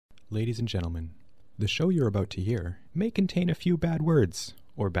Ladies and gentlemen, the show you're about to hear may contain a few bad words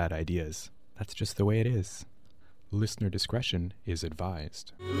or bad ideas. That's just the way it is. Listener discretion is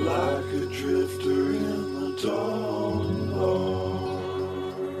advised. Like a drifter in the dawn.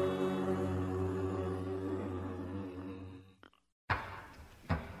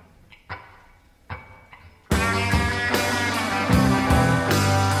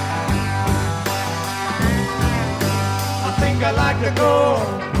 I think I'd like to go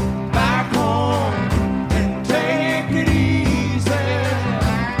back home and take it easy.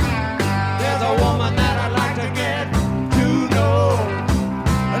 There's a woman that I'd like to get to know,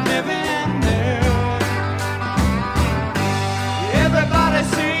 living there. Everybody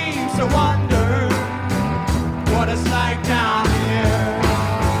seems to wonder what it's like down here.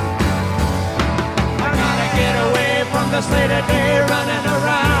 I gotta get away from the state of day running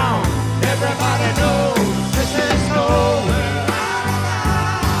around. Everybody knows this is nowhere.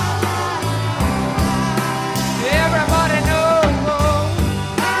 Everybody knows.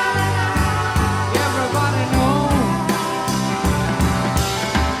 Everybody knows.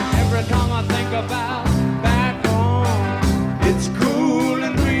 Every time I think about back home, it's cool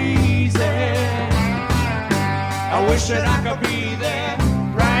and breezy. I wish that I could be there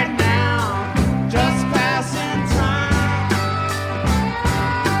right now, just passing time.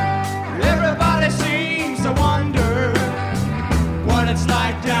 Everybody seems to wonder what it's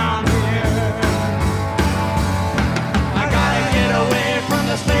like down here. I gotta get away from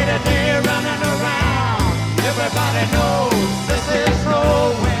the state of day running around. Everybody knows this is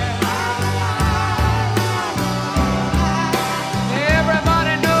nowhere.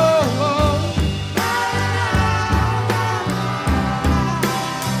 Everybody knows.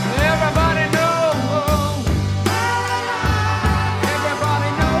 Everybody knows. Everybody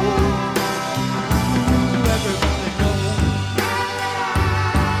knows. Everybody knows.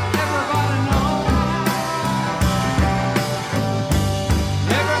 Everybody knows.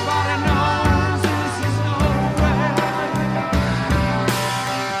 Everybody knows this is nowhere.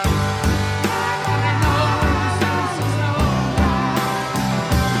 Everybody knows this is nowhere.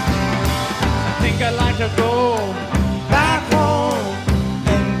 I think I'd like to go back home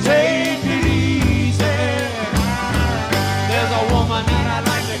and take it easy. There's a woman that I'd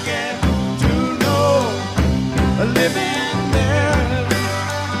like to get to know, living there.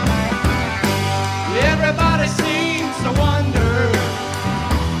 Everybody seems to wonder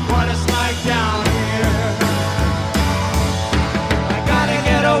what it's like down here. I gotta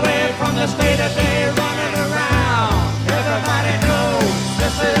get away from the state of day running around. Everybody knows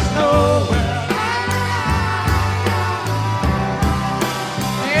this is nowhere.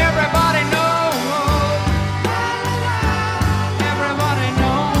 Everybody knows. Everybody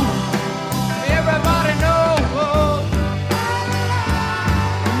knows. Everybody knows.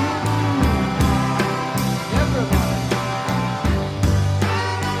 Everybody. Everybody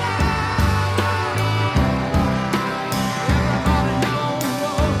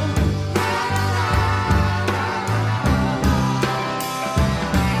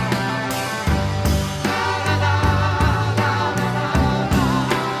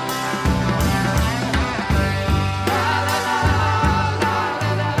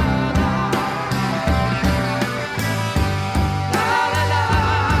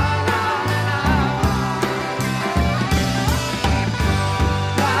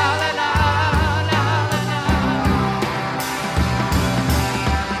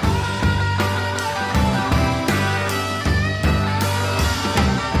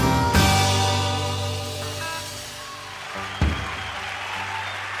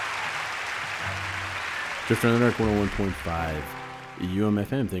Drifter on the Dark 101.5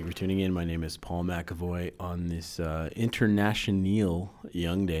 UMFM. Thank you for tuning in. My name is Paul McAvoy on this International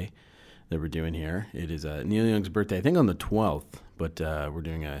Young Day that we're doing here. It is Neil Young's birthday, I think on the 12th, but we're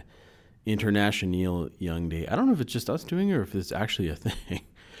doing a International Young Day. I don't know if it's just us doing it or if it's actually a thing.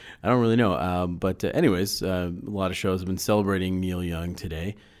 I don't really know. But anyways, a lot of shows have been celebrating Neil Young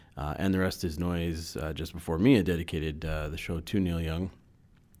today. And the Rest is Noise, just before me, I dedicated the show to Neil Young.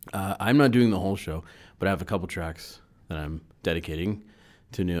 I'm not doing the whole show, but I have a couple tracks that I'm dedicating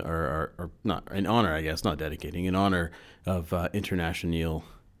to Neil, or not in honor, I guess, not dedicating, in honor of International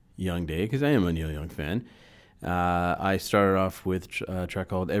Young Day, because I am a Neil Young fan. I started off with a track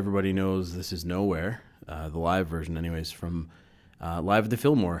called Everybody Knows This Is Nowhere, the live version, anyways, from Live at the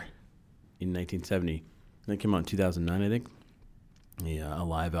Fillmore in 1970. That came out in 2009, I think. A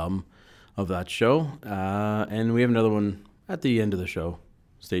live album of that show. And we have another one at the end of the show.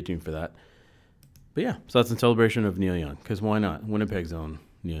 Stay tuned for that. But yeah, so that's in celebration of Neil Young, because why not? Winnipeg's own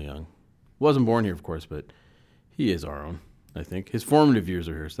Neil Young. Wasn't born here, of course, but he is our own. I think. His formative years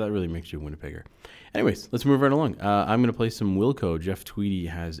are here, so that really makes you a Winnipegger. Anyways, let's move right along. I'm going to play some Wilco. Jeff Tweedy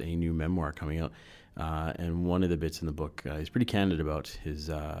has a new memoir coming out, and one of the bits in the book, he's pretty candid about his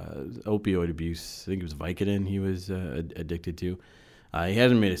opioid abuse. I think it was Vicodin he was addicted to. He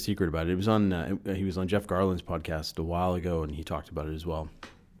hasn't made a secret about it. It was on he was on Jeff Garland's podcast a while ago, and he talked about it as well.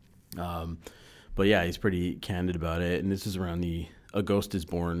 But yeah, he's pretty candid about it, and this is around the A Ghost Is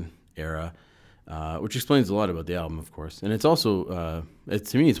Born era, which explains a lot about the album, of course. And it's also,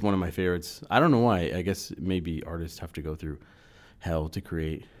 to me, it's one of my favorites. I don't know why. I guess maybe artists have to go through hell to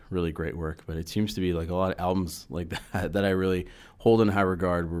create really great work, but it seems to be like a lot of albums like that I really hold in high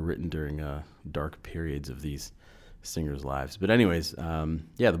regard were written during dark periods of these singers' lives. But anyways,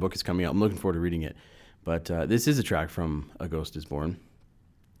 the book is coming out. I'm looking forward to reading it. But this is a track from A Ghost Is Born,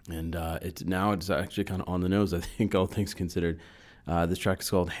 and it's actually kind of on the nose, I think, all things considered. This track is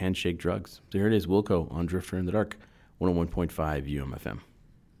called Handshake Drugs. So here it is, Wilco on Drifter in the Dark, 101.5 UMFM.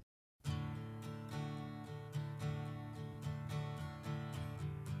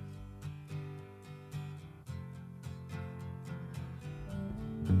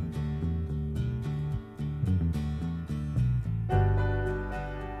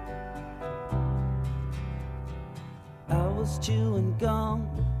 Chewing gum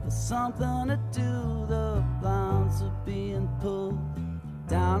for something to do. The blinds are being pulled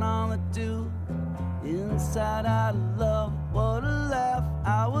down on the dew. Inside out of love, what a laugh.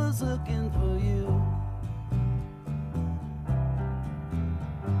 I was looking for you.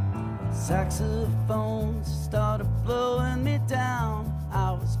 Saxophones started blowing me down.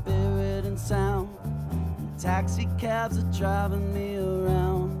 I was buried in sound. Taxi cabs are driving me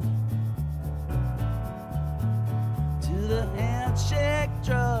around. The handshake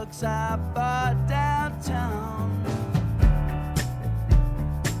drugs I bought downtown.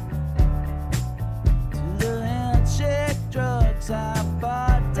 To the handshake drugs I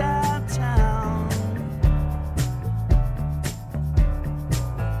bought downtown.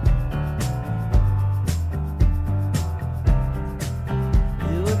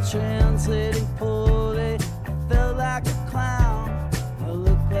 You were translating poorly. I felt like a clown. I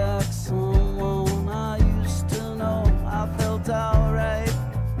looked like someone I used to know. I felt alright.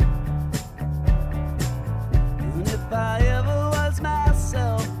 And if I ever was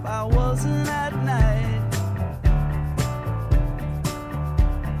myself, I wasn't at night.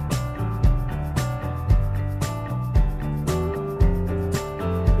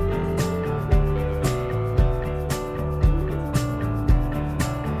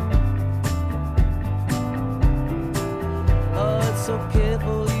 Oh, it's okay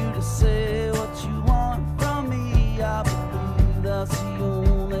for you to say what you want from me. I believe that's the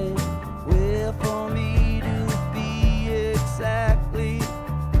only way for me to be exactly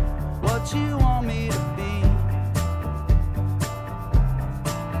what you want me to be.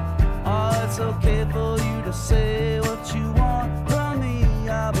 Oh, it's okay for you to say what you want from me.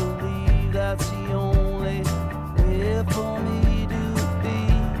 I believe that's the only way for me to be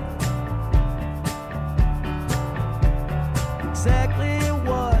exactly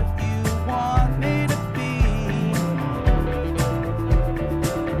what you want me to be.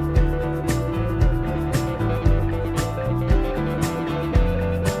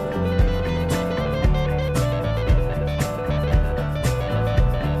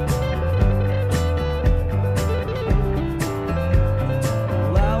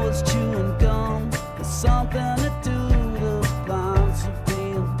 Well, I was chewing gum for something to do. The blinds were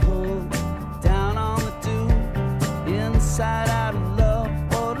being pulled down on the dew. Inside out of love,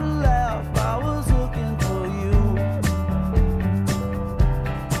 what a laugh. I was looking for you.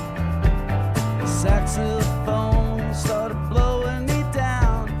 Saxophone started blowing me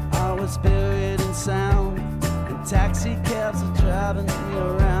down. I was buried in sound, and taxi cabs are driving me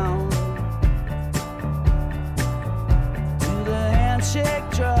around. To the handshake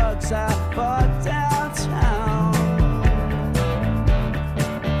drugs I bought downtown.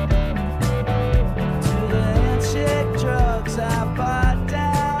 To the handshake drugs I bought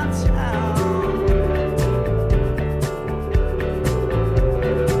downtown.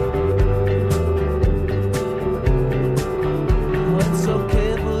 Oh, it's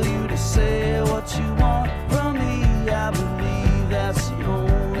okay for you to say what you want from me. I believe that's the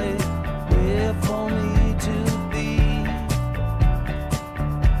only way for me to be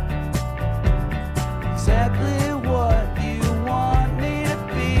exactly what you want me to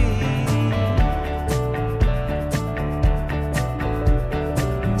be.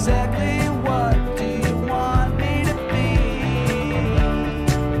 Exactly what do you want me to be?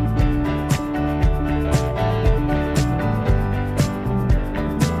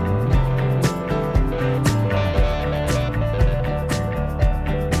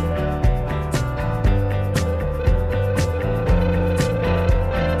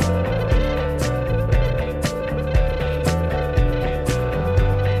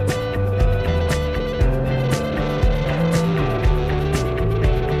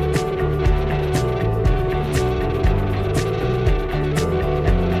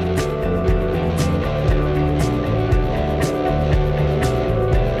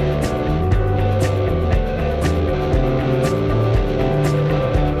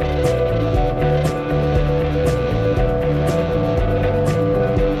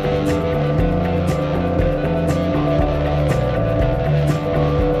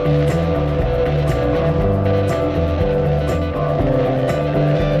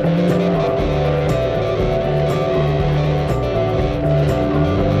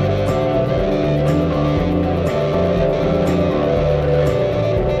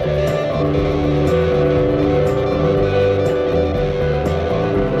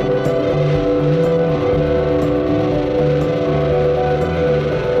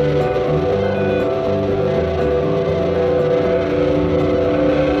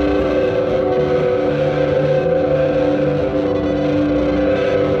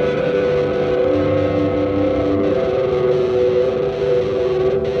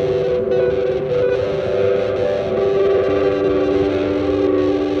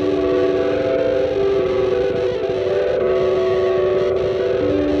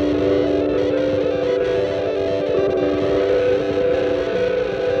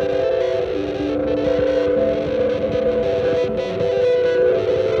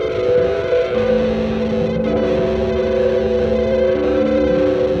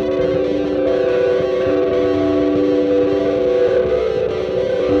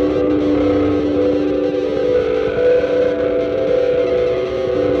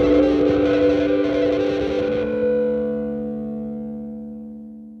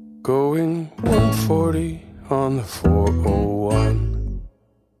 Going 140 on the 401.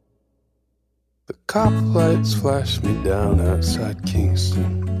 The cop lights flashed me down outside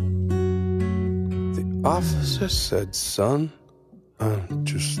Kingston. The officer said, son, I'm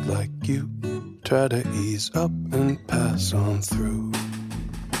just like you. Try to ease up and pass on through.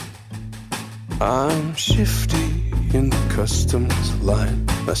 I'm shifty in the customs line.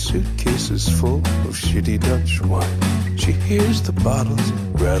 My suitcase is full of shitty Dutch wine. She hears the bottles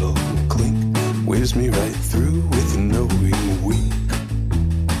rattle and clink, waves me right through with a knowing wink.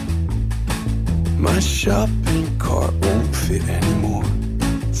 My shopping cart won't fit anymore.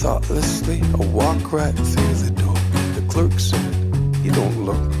 Thoughtlessly, I walk right through the door. The clerk said, you don't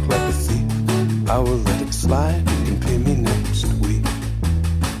look like a thief. I will let it slide, you can pay me next week.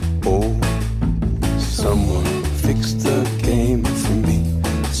 Oh, someone fixed the game for me.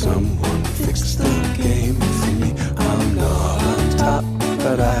 Someone fixed the game for me. I'm not on top,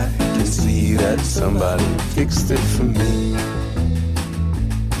 but I can see that somebody fixed it for me.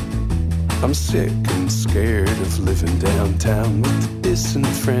 I'm sick and scared of living downtown with the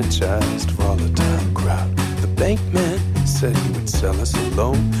disenfranchised, volatile crowd. The bank man said he would sell us a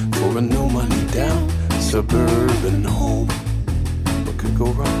loan for a no money down suburban home. What could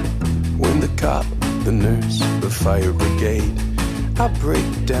go wrong when the cop, the nurse, the fire brigade, I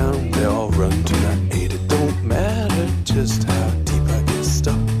break down, they all run to my aid. It don't matter just how deep I get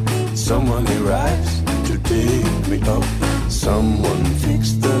stuck. Someone arrives to dig me up. Someone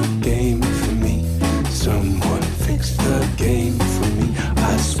fixed the game for me. Someone fixed the game for me.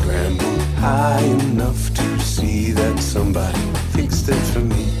 I scrambled high enough to see that somebody fixed it for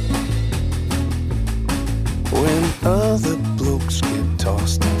me. When other blokes get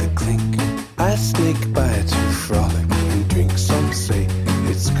tossed in the clink, I sneak by to frolic and drink. Some say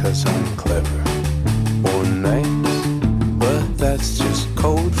it's 'cause I'm clever or nice, but that's just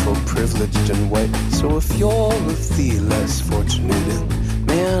code for privileged and white. So if you're of the less fortunate,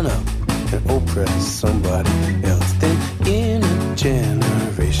 man up and oppress somebody else, then in a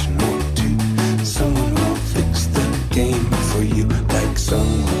generation or two, someone will fix the game for you, like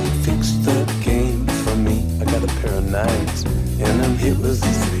someone fixed the game for me. I got a pair of nines and I'm hit with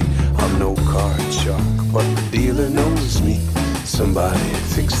a 3. I'm no card shark, but the dealer knows me. Somebody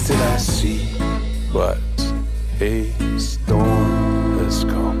fixed it, I see. But a storm has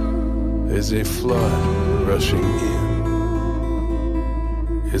come. There's a flood rushing in.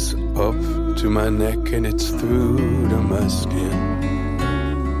 It's up to my neck and it's through to my skin.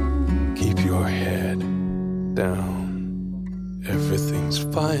 Keep your head down. Everything's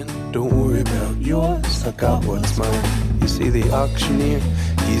fine, don't worry about yours. I got what's mine. You see the auctioneer,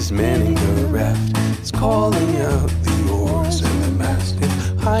 he's manning the raft. It's calling out the oars and the mast.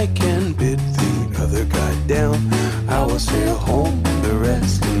 If I can bid the other guy down, I will sail home, the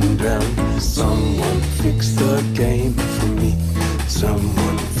rest and drown. Someone fixed the game for me.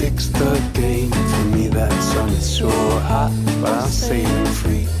 Someone fixed the game for me. That sun is sure hot, but I'm sailing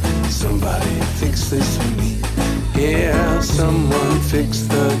free. Somebody fix this for me. Yeah, someone fixed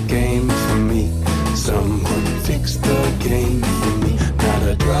the game for me. Someone fixed the game for me. Not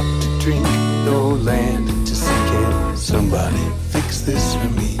a drop to drink, no land to seek in. Somebody fix this for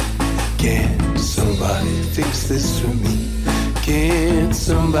me. Can somebody fix this for me? Can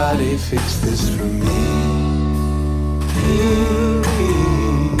somebody fix this for me?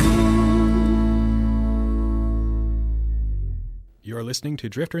 You're listening to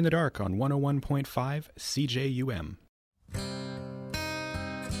Drifter in the Dark on 101.5 CJUM.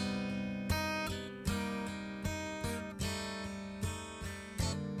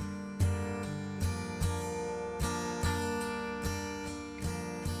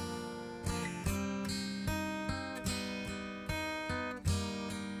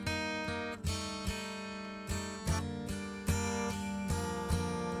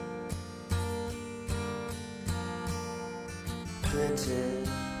 Pretty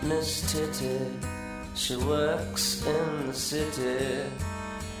Miss Titty, she works in the city.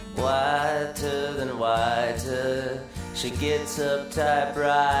 Whiter than whiter, she gets up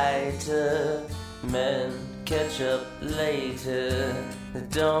typewriter. Men catch up later, they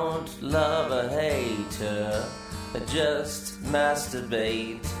don't love or hate her, they just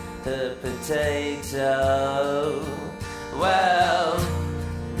masturbate her potato. Well,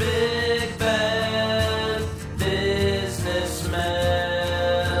 big bad businessman,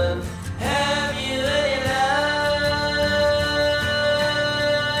 have you any love?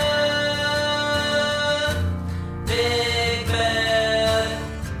 Big bad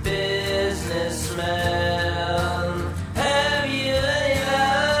businessman, have you any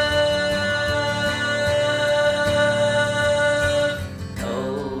love?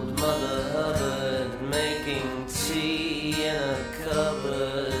 Old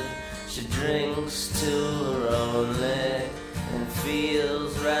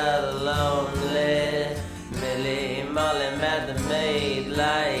maid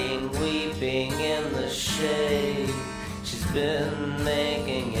lying weeping in the shade. She's been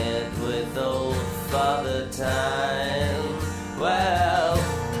making it with old Father Time. Well,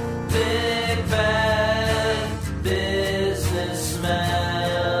 big bad businessman,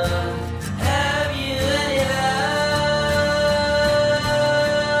 have you any love?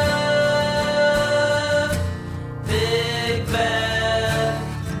 Big bad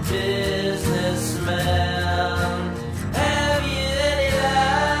businessman, have you any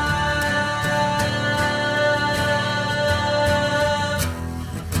love?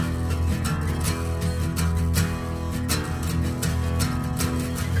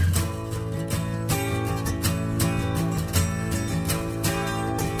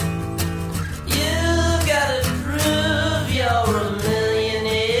 You gotta prove you're a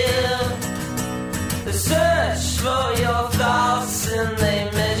millionaire. They search for your thoughts and they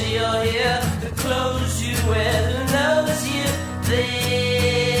measure your hair. The clothes you wear, who knows you there?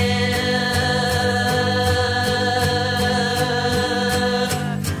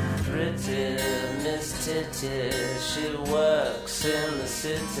 Pretty Miss Titty, she works in the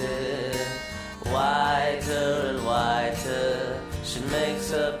city. Whiter and whiter, she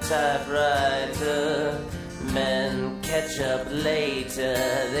makes up typewriter. Men catch up later,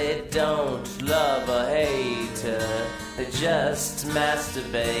 they don't love or hate her. They just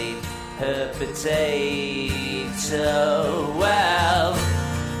masturbate her potato. Well,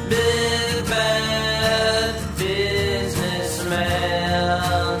 big bad businessman,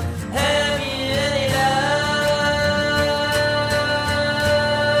 have you any love?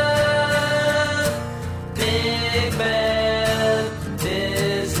 Big bad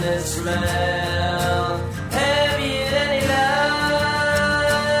businessman, have you any love?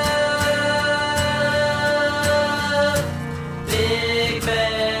 Big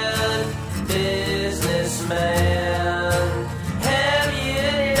bad businessman, have you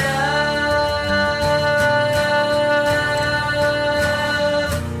any love?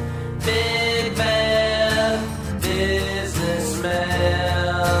 Big bad businessman,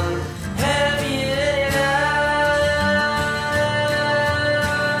 have you any love?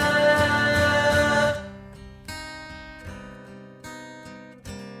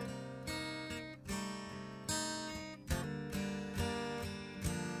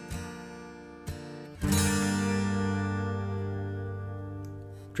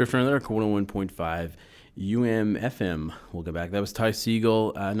 Drifter on the Dark 101.5 UMFM. We'll go back. That was Ty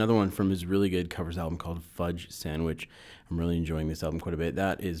Segall, another one from his really good covers album called Fudge Sandwich. I'm really enjoying this album quite a bit.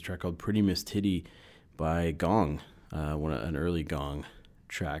 That is a track called Pretty Miss Titty by Gong, an early Gong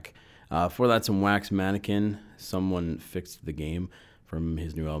track. For that, some Wax Mannequin, Someone Fixed the Game, from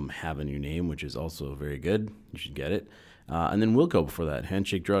his new album Have a New Name, which is also very good. You should get it. And then Wilco before that,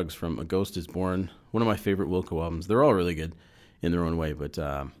 Handshake Drugs from A Ghost is Born, one of my favorite Wilco albums. They're all really good in their own way, but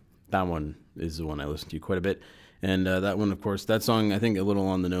that one is the one I listen to quite a bit. And that one, of course, that song, I think a little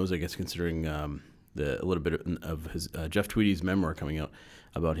on the nose, I guess, considering a little bit of his Jeff Tweedy's memoir coming out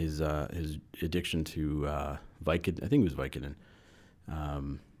about his addiction to Vicodin. I think it was Vicodin.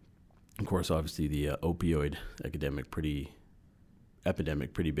 Of course, obviously the opioid epidemic pretty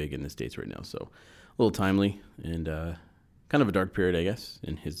big in the States right now. So a little timely and kind of a dark period, I guess,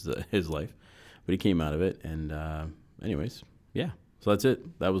 in his life. But he came out of it. And anyways, yeah. So that's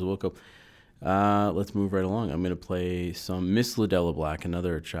it. That was Wilco. Let's move right along. I'm going to play some Miss Ladella Black,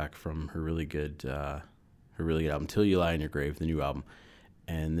 another track from her really good album, Till You Lie in Your Grave, the new album.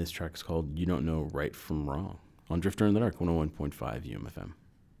 And this track is called You Don't Know Right From Wrong on Drifter in the Dark, 101.5 UMFM.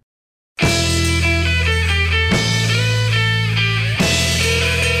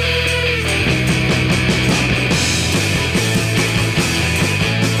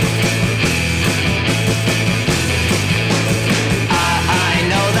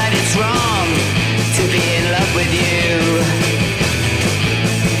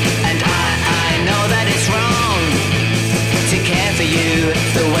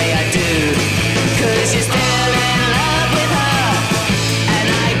 The way I do, 'cause you're still in love with her.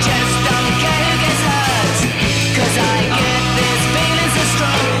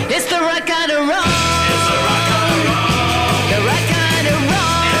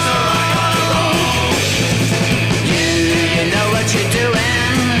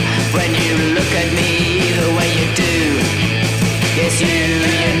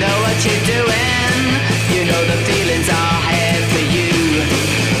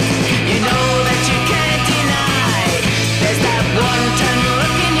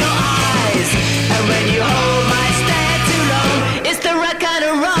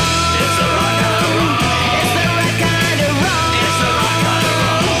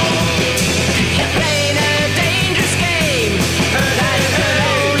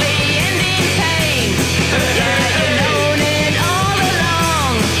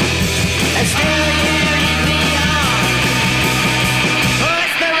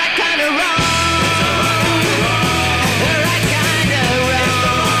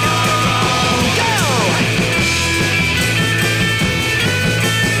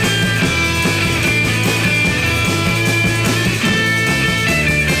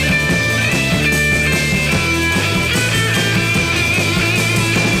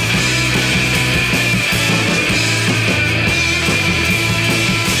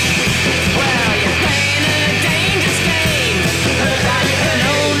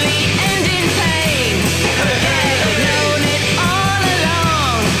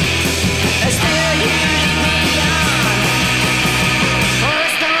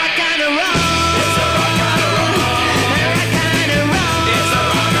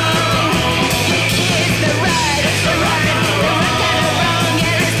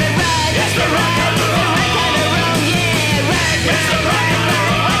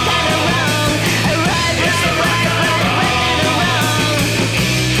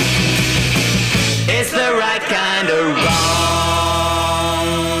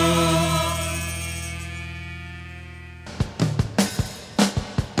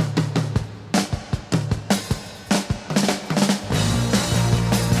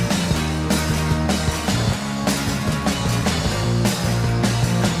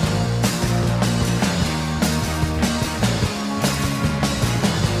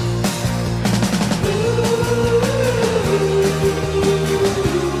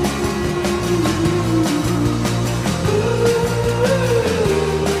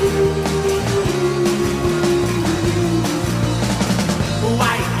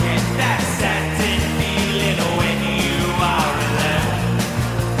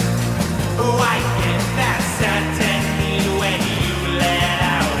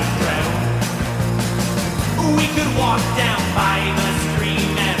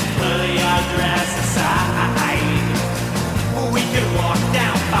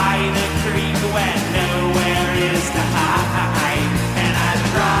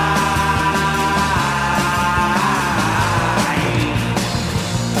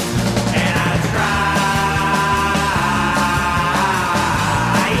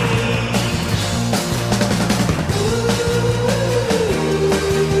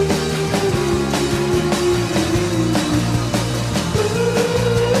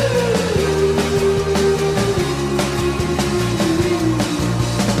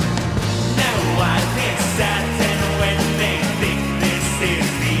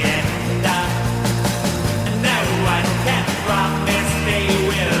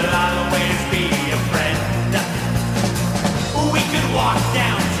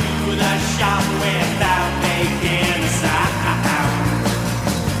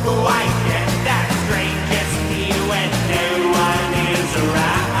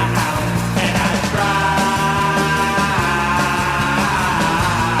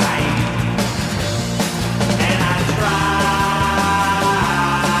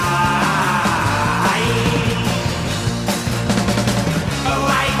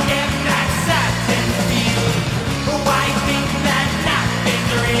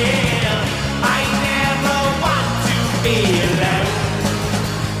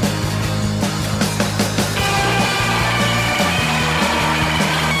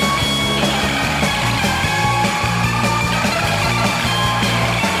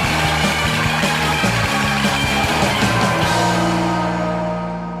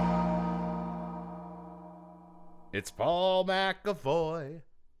 It's Paul McAvoy,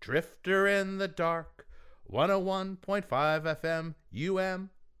 Drifter in the Dark, 101.5 FM,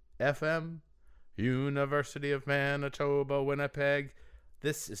 FM, University of Manitoba, Winnipeg.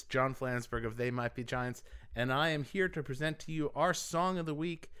 This is John Flansburgh of They Might Be Giants, and I am here to present to you our Song of the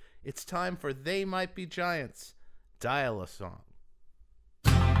Week. It's time for They Might Be Giants. Dial a Song.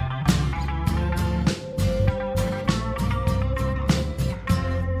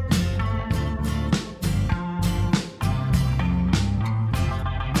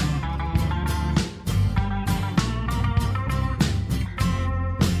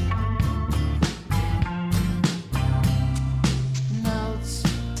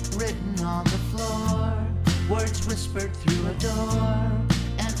 Whispered through a door,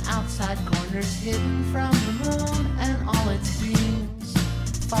 and outside corners hidden from the moon and all its beams,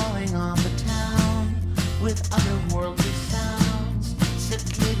 falling on the town with otherworldly sounds.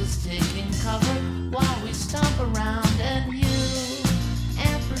 Cicadas taking cover while we stomp around, and you,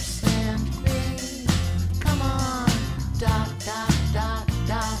 ampersand me, come on, dot, dot, dot,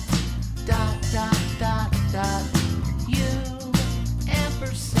 dot, dot, dot, dot, dot, you,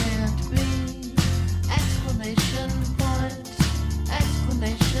 ampersand me. Exclamation point,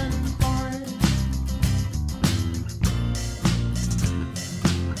 exclamation point.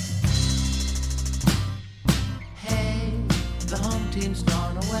 Hey, the home team's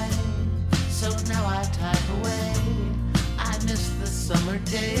gone away, so now I type away. I miss the summer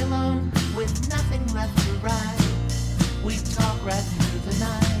day alone, with nothing left to write. We talk right through the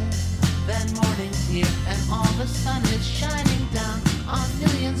night, then morning's here, and all the sun is shining down on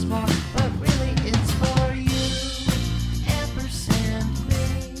millions more, but really it's for you. Ampersand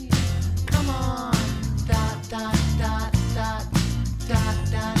me, come on, dot, dot, dot, dot, dot,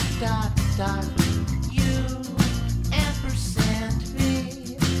 dot, dot, dot, you, ampersand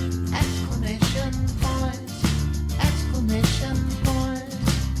me, exclamation point, exclamation point.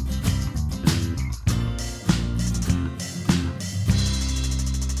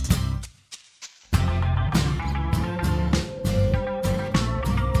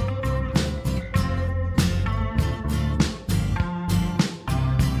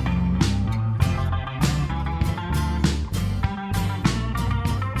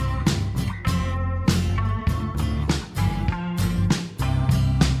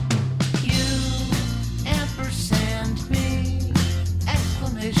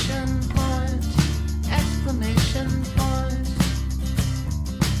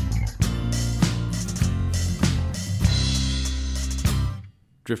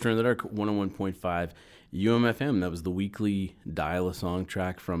 Drifter in the Dark, 101.5 UMFM. That was the weekly Dial-A-Song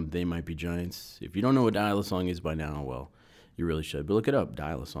track from They Might Be Giants. If you don't know what Dial-A-Song is by now, well, you really should. But look it up,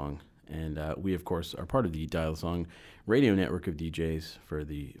 Dial-A-Song. And we, of course, are part of the Dial-A-Song radio network of DJs for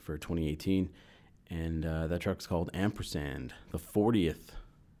 2018. And that track's called Ampersand, the 40th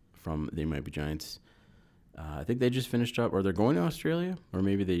from They Might Be Giants. I think they just finished up, or they're going to Australia, or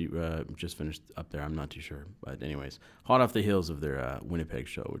maybe they just finished up there. I'm not too sure. But anyways, hot off the heels of their Winnipeg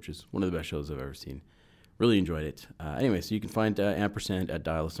show, which is one of the best shows I've ever seen. Really enjoyed it. Anyway, so you can find Ampersand at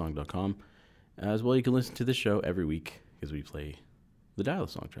dialasong.com. As well, you can listen to this show every week because we play the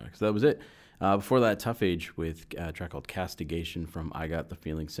Dial-A-Song track. So that was it. Before that, Tough Age with a track called Castigation from I Got the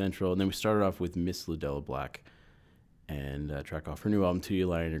Feeling Central. And then we started off with Miss Ludella Black and a track off her new album, To You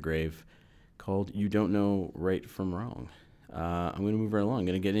Lie in Your Grave, called You Don't Know Right From Wrong. I'm going to move right along. I'm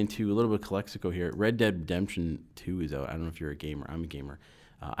going to get into a little bit of Calexico here. Red Dead Redemption 2 is out. I don't know if you're a gamer. I'm a gamer.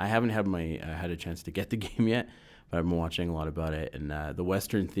 I haven't had a chance to get the game yet, but I've been watching a lot about it. And the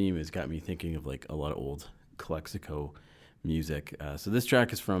Western theme has got me thinking of like a lot of old Calexico music. So this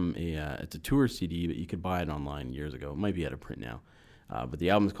track is from it's a tour CD, but you could buy it online years ago. It might be out of print now. But the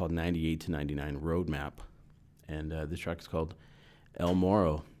album is called 98 to 99 Roadmap. And this track is called El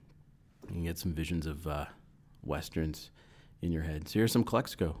Moro. You can get some visions of Westerns in your head. So here's some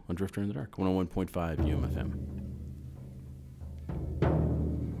Calexico on Drifter in the Dark, 101.5 UMFM.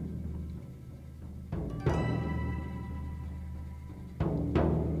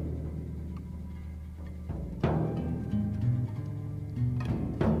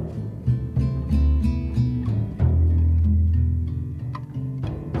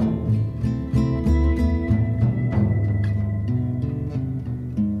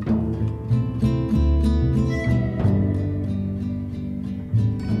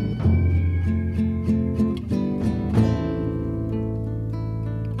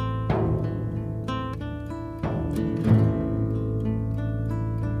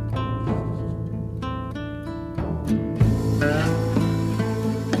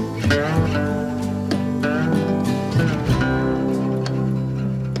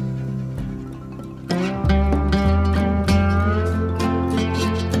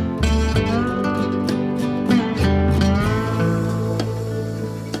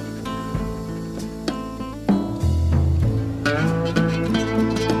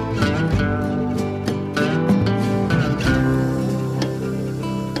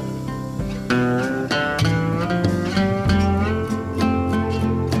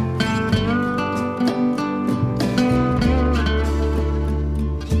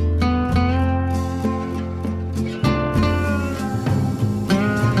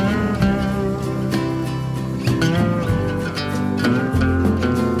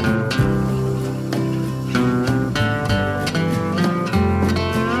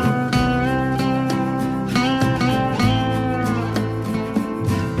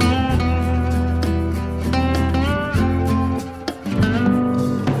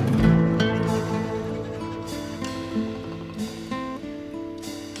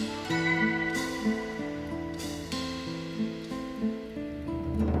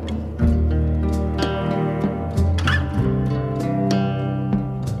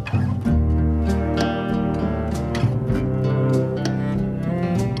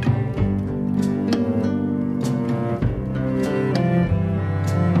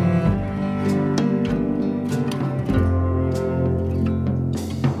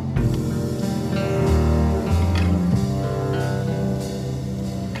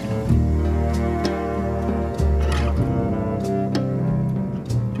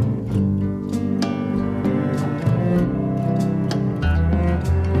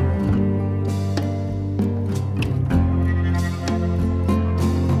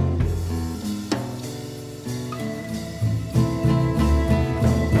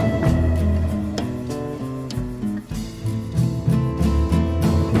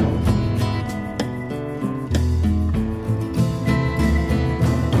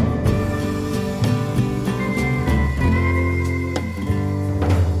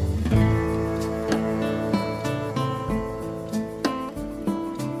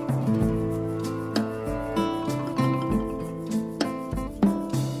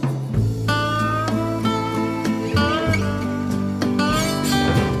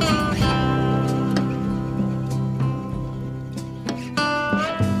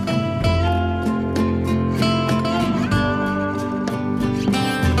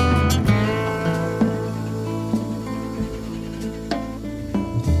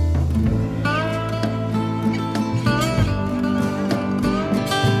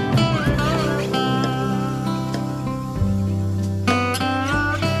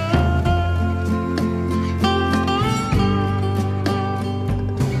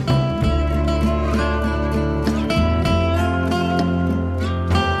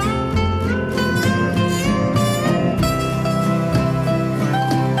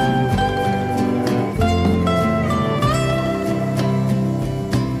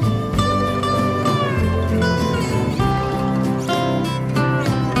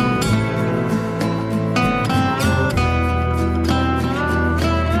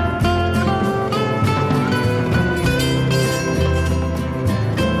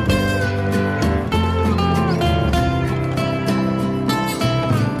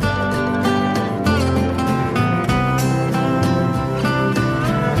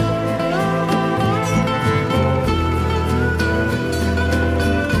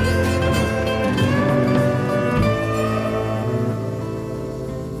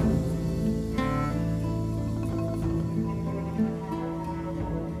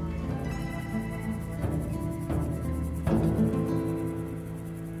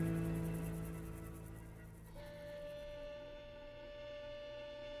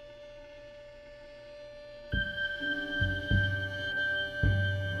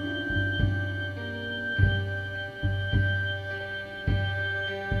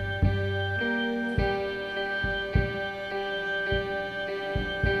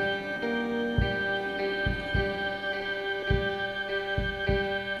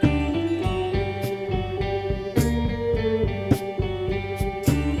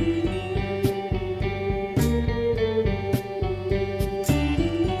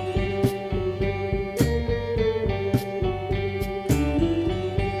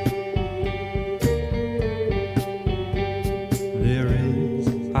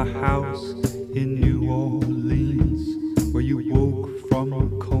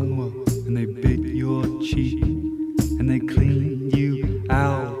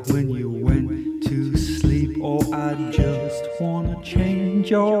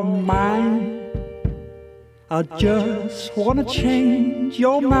 I just wanna change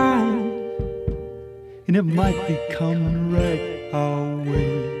your mind, and it might be coming right our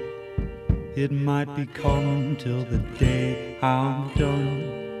way. It might be coming till the day I'm done.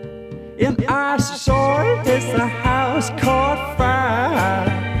 And I saw it as the house caught fire,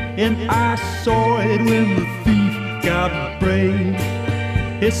 and I saw it when the thief got brave.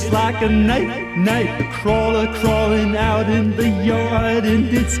 It's like a night crawler crawling out in the yard, and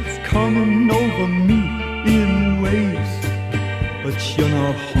it's coming over me in waves. But you're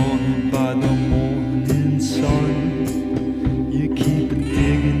not haunted by the morning sun. You keep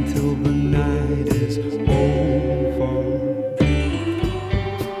digging till the night is over.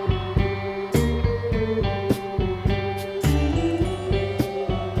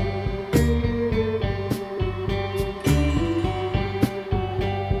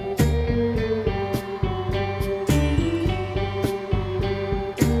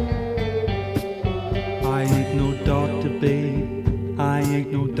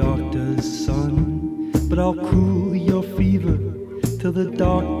 But I'll cool your fever till the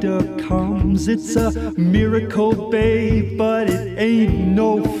doctor comes. It's a miracle, babe, but it ain't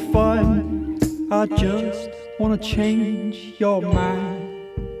no fun. I just wanna change your mind.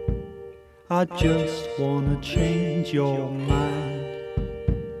 I just wanna change your mind.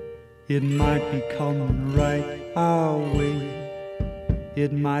 It might be coming right our way.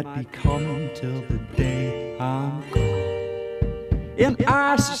 It might be coming till the day I'm gone. And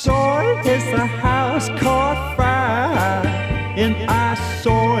I saw it as the house caught fire, and I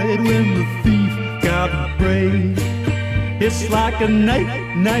saw it when the thief got brave. It's like a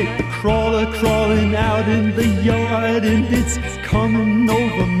night crawler crawling out in the yard, and it's coming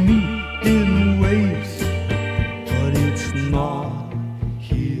over me in waves. But it's not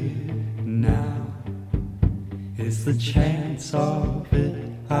here now. It's the chance of it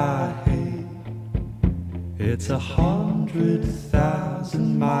I hate. It's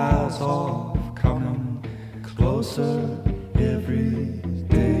 100,000 miles off, coming closer every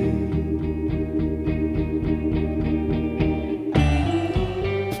day.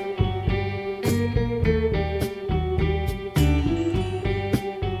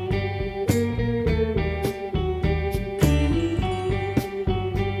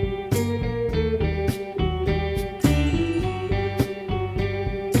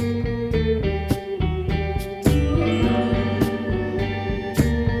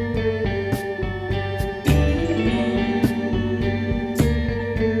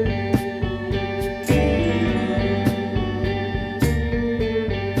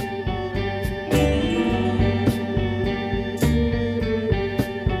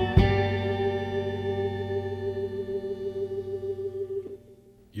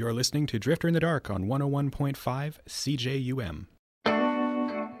 You're listening to Drifter in the Dark on 101.5 CJUM.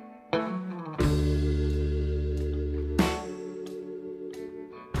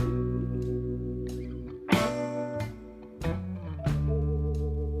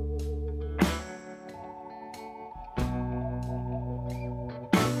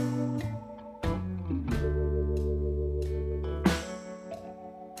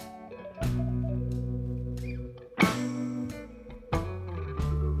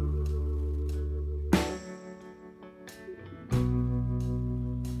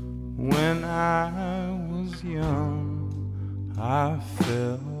 When I was young, I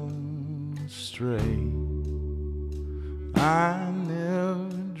fell astray. I never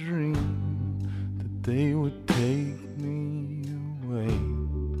dreamed that they would take me away.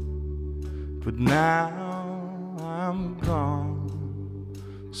 But now I'm gone,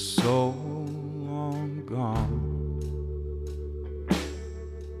 so long gone.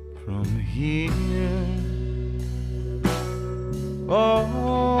 From here from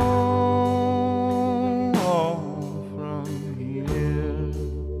here.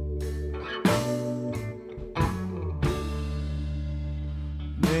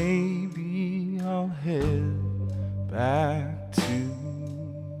 Maybe I'll head back to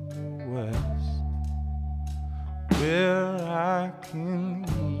the west, where I can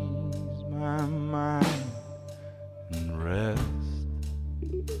ease my mind and rest.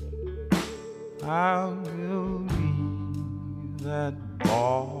 I will leave that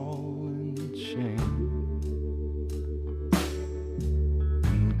ball and chain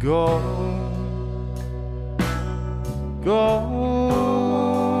and go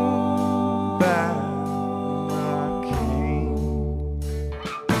back where I came.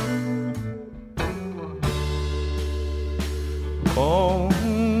 Oh,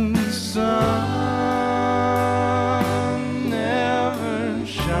 the sun never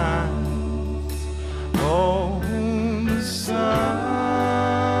shines. Oh, the sun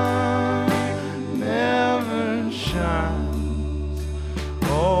never shines.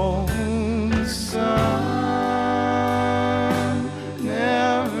 Oh, the sun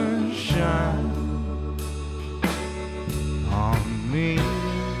never shines on me.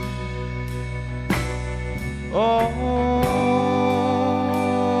 Oh,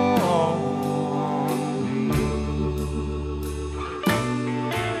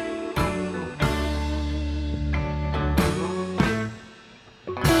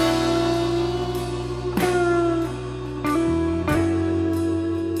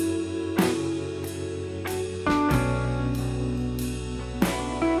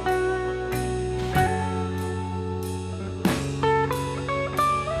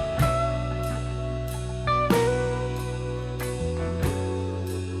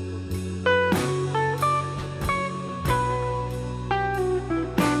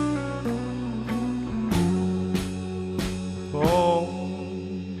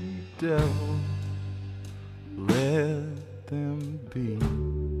 devil, let them be.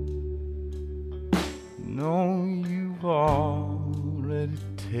 Know you've already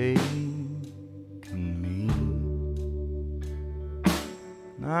taken me.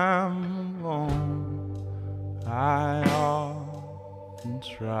 I'm alone, I often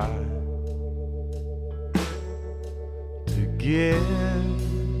try to get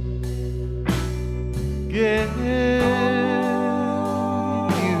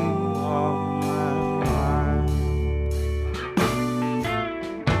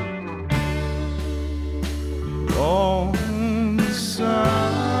oh, the sun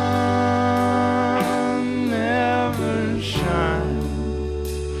never shines.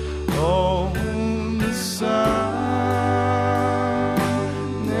 Oh, the sun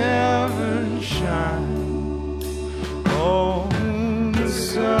never shines. Oh, the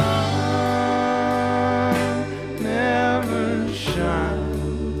sun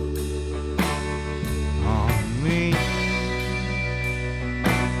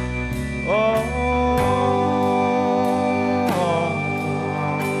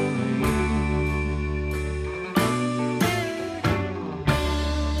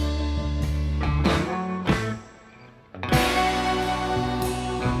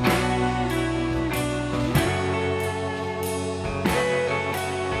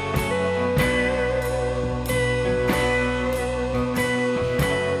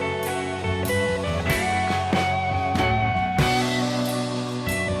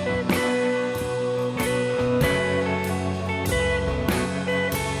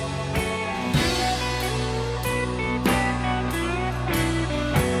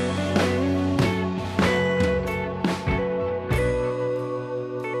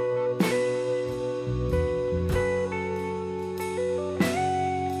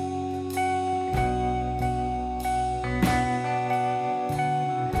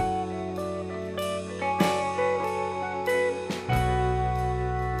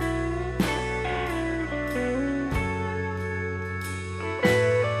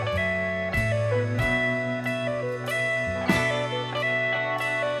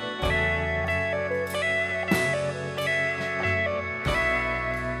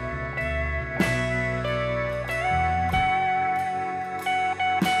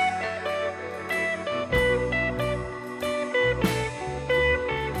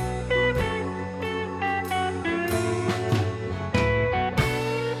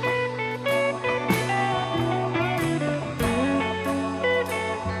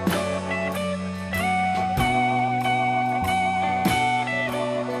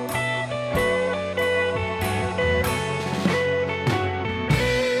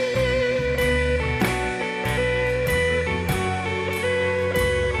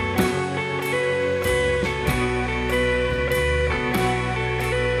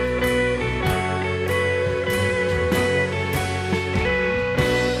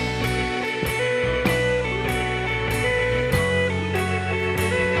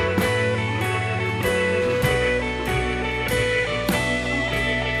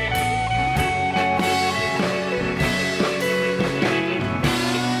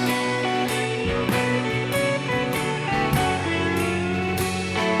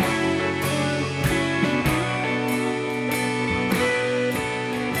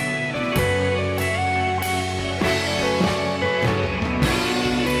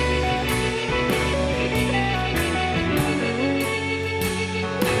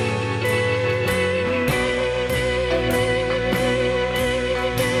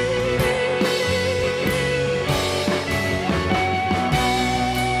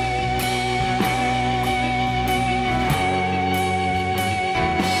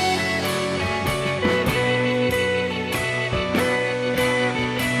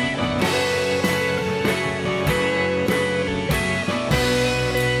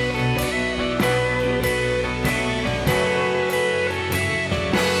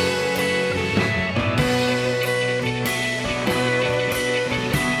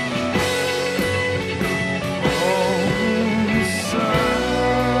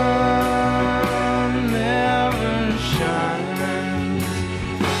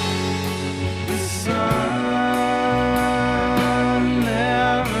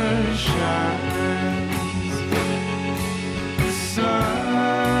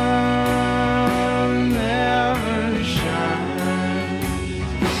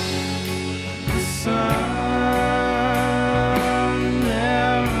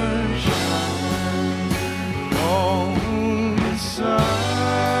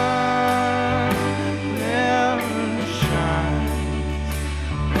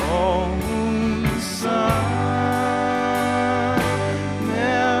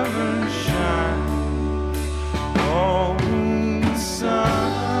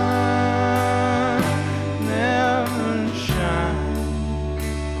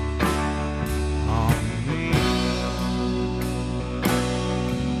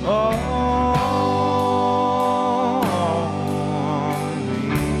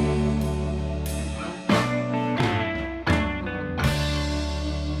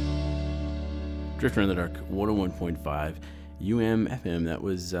Drifter in the Dark, 101.5 UMFM. That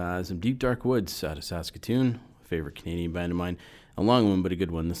was some Deep Dark Woods out of Saskatoon, favorite Canadian band of mine. A long one, but a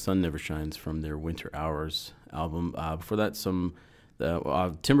good one. The Sun Never Shines from their Winter Hours album. Before that, some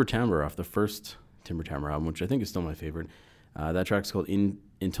Timber Timbre off the first Timber Timbre album, which I think is still my favorite. That track's called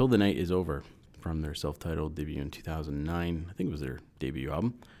Until the Night Is Over from their self-titled debut in 2009. I think it was their debut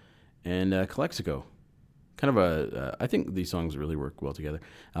album. And Calexico. Kind of I think these songs really work well together.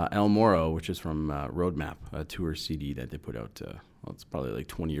 El Moro, which is from Roadmap, a tour CD that they put out, it's probably like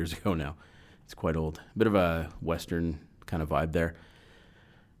 20 years ago now. It's quite old. A bit of a Western kind of vibe there.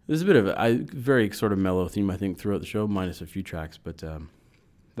 There's a bit of a very sort of mellow theme, I think, throughout the show, minus a few tracks, but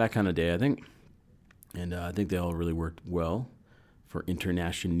that kind of day, I think. And I think they all really worked well for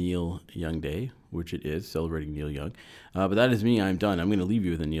International Young Day, which it is, celebrating Neil Young. But that is me. I'm done. I'm going to leave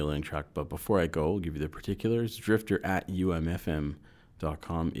you with a Neil Young track, but before I go, I'll give you the particulars.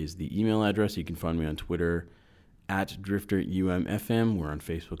 drifter@umfm.com is the email address. You can find me on Twitter @drifterumfm. We're on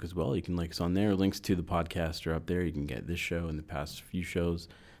Facebook as well. You can like us on there. Links to the podcast are up there. You can get this show and the past few shows.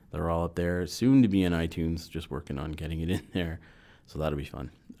 They're all up there. Soon to be in iTunes. Just working on getting it in there. So that'll be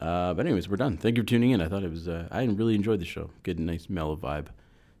fun. But anyways, we're done. Thank you for tuning in. I thought it was, I really enjoyed the show. Good, nice, mellow vibe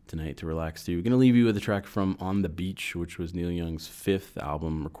tonight to relax to. We're going to leave you with a track from On the Beach, which was Neil Young's 5th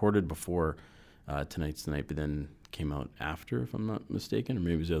album, recorded before Tonight's the Night, but then came out after, if I'm not mistaken, or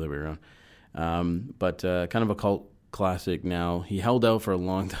maybe it was the other way around. But kind of a cult classic now. He held out for a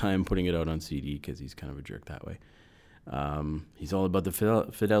long time putting it out on CD because he's kind of a jerk that way. He's all about the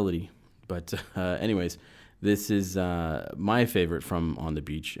fidelity. But anyways, this is my favorite from On the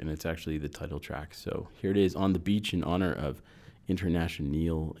Beach, and it's actually the title track. So here it is, On the Beach, in honor of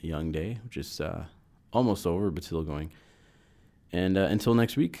International Young Day, which is almost over, but still going. And until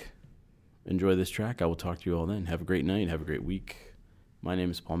next week, enjoy this track. I will talk to you all then. Have a great night. Have a great week. My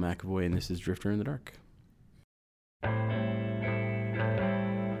name is Paul McAvoy, and this is Drifter in the Dark.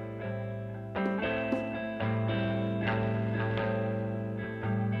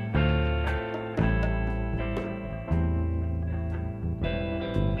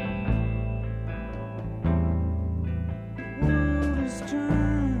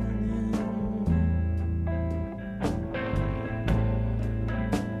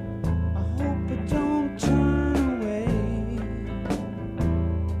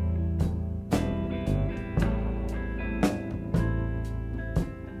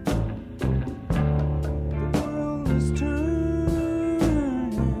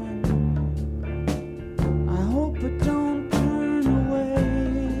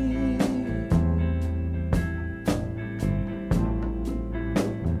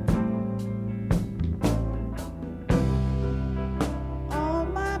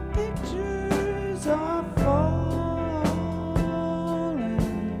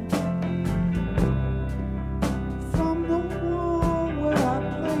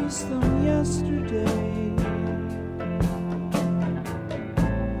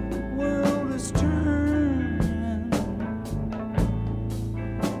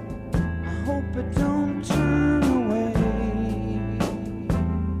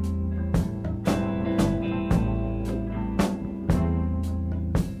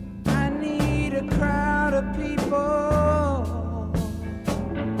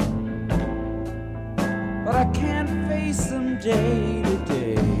 Day to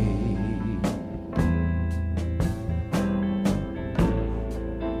day,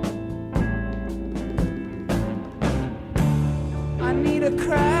 I need a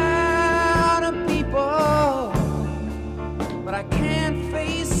crowd of people, but I can't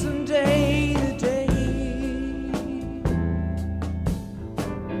face them day to day.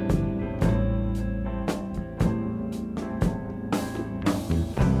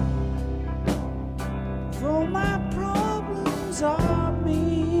 For my problems are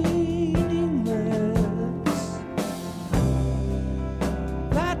meaningless.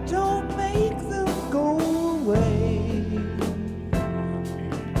 That don't make them go away.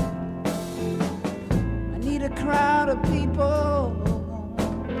 I need a crowd of people,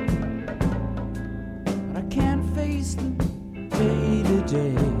 but I can't face them day to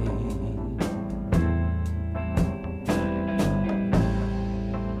day.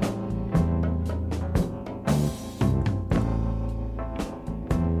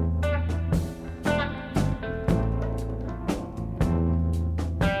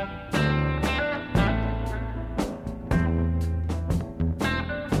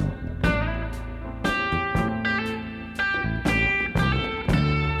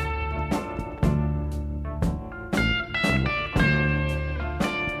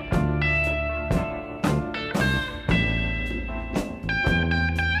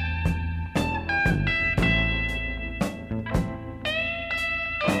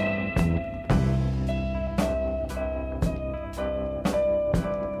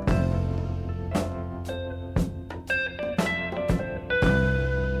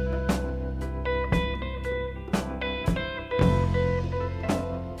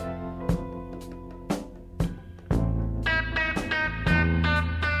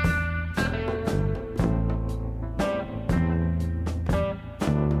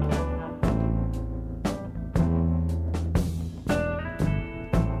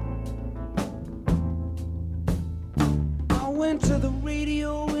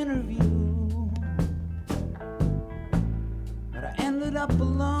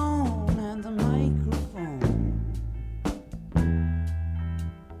 at the microphone.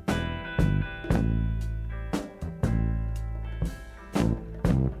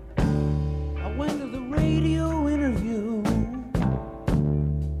 I went to the radio interview,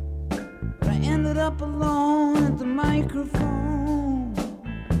 but I ended up alone at the microphone.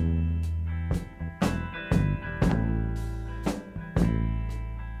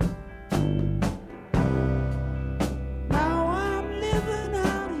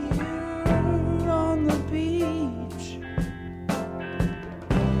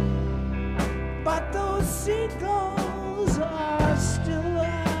 Seagulls are still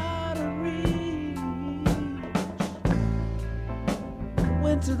out of reach.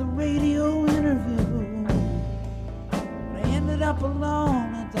 Went to the radio interview, but I ended up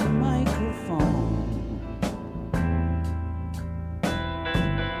alone at the microphone.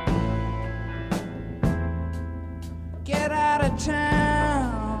 Get out of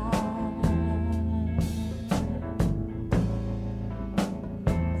town.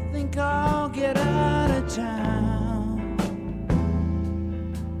 Think I'll get out of town.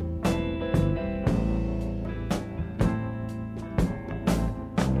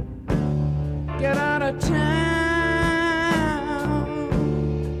 Get out of town.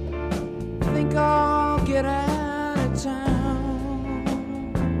 Think I'll get out of town.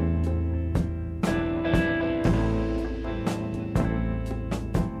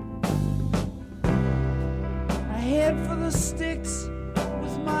 I head for the sticks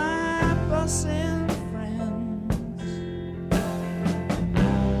with my bussin' friends.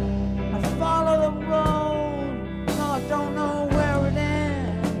 I follow the road, no, I don't know where it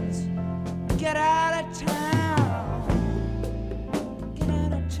ends. Get out of town. Get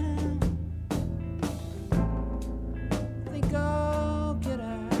out of town. Think I'll get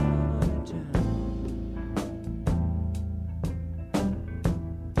out of town.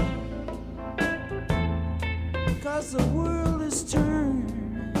 'Cause the world is turning.